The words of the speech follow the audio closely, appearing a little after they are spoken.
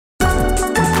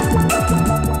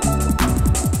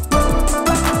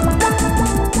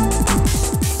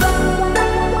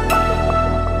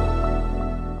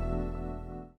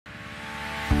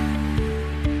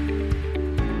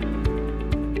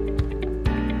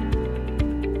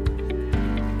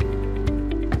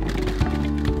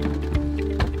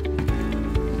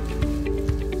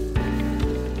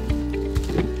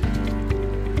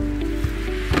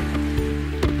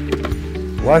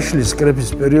ვაშლის კრეფის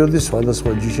პერიოდი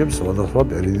სხვადასხვა ჯიშებს სხვადასხვა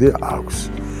პერიოდი აქვს.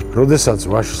 როდესაც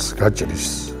ვაშლს გაჭრის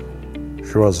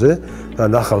შუაზე და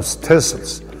ნახავს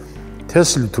თესლს,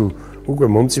 თესლი თუ უკვე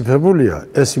მომწიფებულია,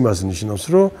 ეს იმას ნიშნავს,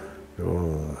 რომ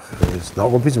ეს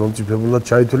ნაყოფიც მომწიფებულად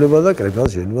ჩაითვლება და კრეფას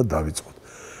შეიძლება დავიწყოთ.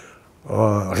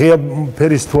 ღია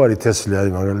ფერის თუ არის თესლი, აი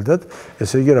მაგალითად,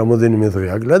 ესე იგი რამოდენიმე დღე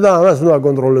აკლია და ამას უნდა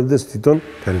აკონტროლებდეს თვითონ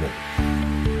ფერმერი.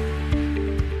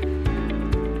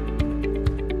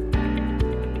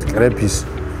 კრეფის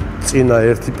წინა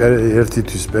ერთი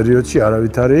თვის პერიოდში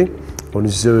არავითარი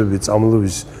ღონისძიებები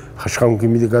წამლუვის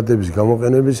ხაშხამკიმიკატების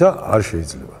გამოყენებისა არ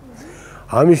შეიძლება.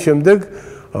 ამის შემდეგ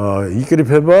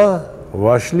იკრიფება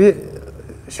ვაშლი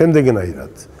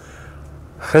შემდეგნაირად.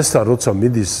 ხესთან როცა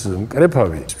მიდის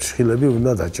მკრეფავი, ფრხილები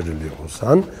უნდა დაჭრილი იყოს,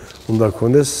 ან უნდა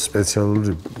ქონდეს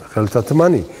სპეციალური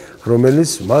ხელთათმანი,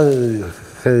 რომელიც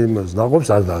იმას ნაყოფს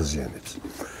არ დააზიანებს.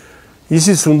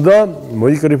 ისიც უნდა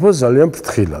მოიკრიფოს ძალიან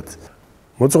ფრთხილად.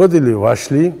 მოწყვეტილი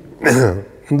ვაშლი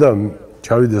უნდა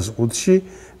ჩავიდეს ყუთში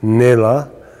ნელა,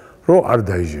 რომ არ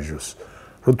დაიჟეჟოს.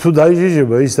 რომ თუ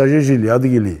დაიჟეჟება, ის დაჟეჟილი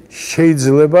ადგილი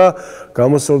შეიძლება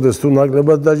გამოსწორდეს თუ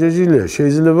ნაკლებად დაჟეჟილია,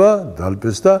 შეიძლება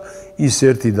დალპეს და ის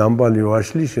ერთი დამპალი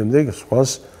ვაშლი შემდეგ სხვას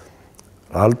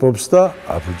ალპობს და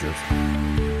აფუჭებს.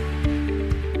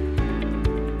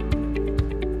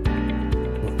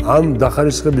 ამ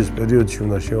დახარისხების პერიოდში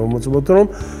უნდა შევამოწმოთ, რომ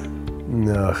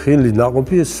ხილი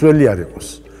ნაყოფი სველი არ იყოს.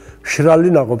 მშრალი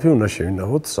ნაყოფი უნდა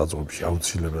შევინახოთ საწყობში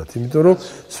აუცილებლად, იმიტომ რომ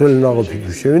სველი ნაყოფი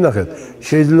თუ შევინახეთ,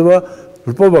 შეიძლება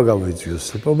რპობა გამოიწვიოს.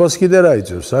 რპობას კიდე რა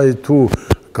იწვევს? აი თუ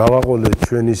გავაყოლეთ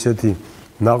ჩვენ ისეთი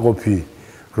ნაყოფი,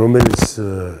 რომელიც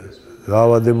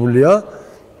დაავადებულია,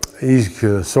 ის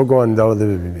სოკოვანი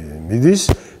დაავადებები მიდის,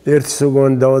 ერთი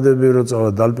სოკოვანი დაავადებები როცა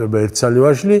დალპება ერთცალი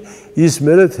ვაშლი, ის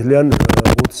მერე თლიან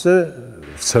ყუთზე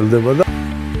ვრცელდება და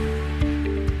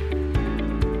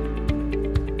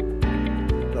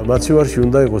მაცივარში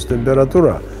უნდა იყოს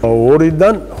ტემპერატურა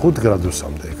 2-დან 5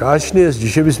 გრადუსამდე. გააჩნიეს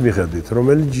ჯიშების მიხედვით,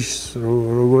 რომელი ჯიშს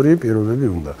როგორი პირობები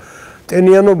უნდა.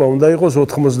 ტენიანობა უნდა იყოს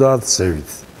 90 ზევით.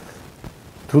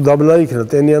 თუ დაბლა იქნა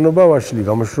ტენიანობა, ვაშლი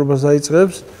გამოშრობას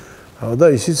აიწყებს და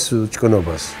ისიც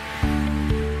ჭკნობას.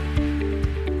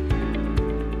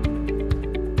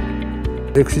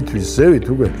 6 თვის ზევით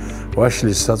უკვე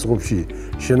ვაშლის საწყობში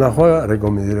შენახვა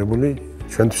რეკომენდირებული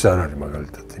ჩვენთვის არ არის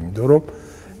მაგალითად, იმიტომ რომ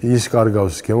ის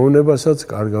კარგავს გემოვნებასაც,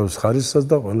 კარგავს ხარისხსაც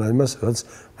და ყველა იმას, რაც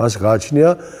მას გააჩნია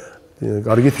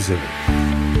კარგი თვისებები.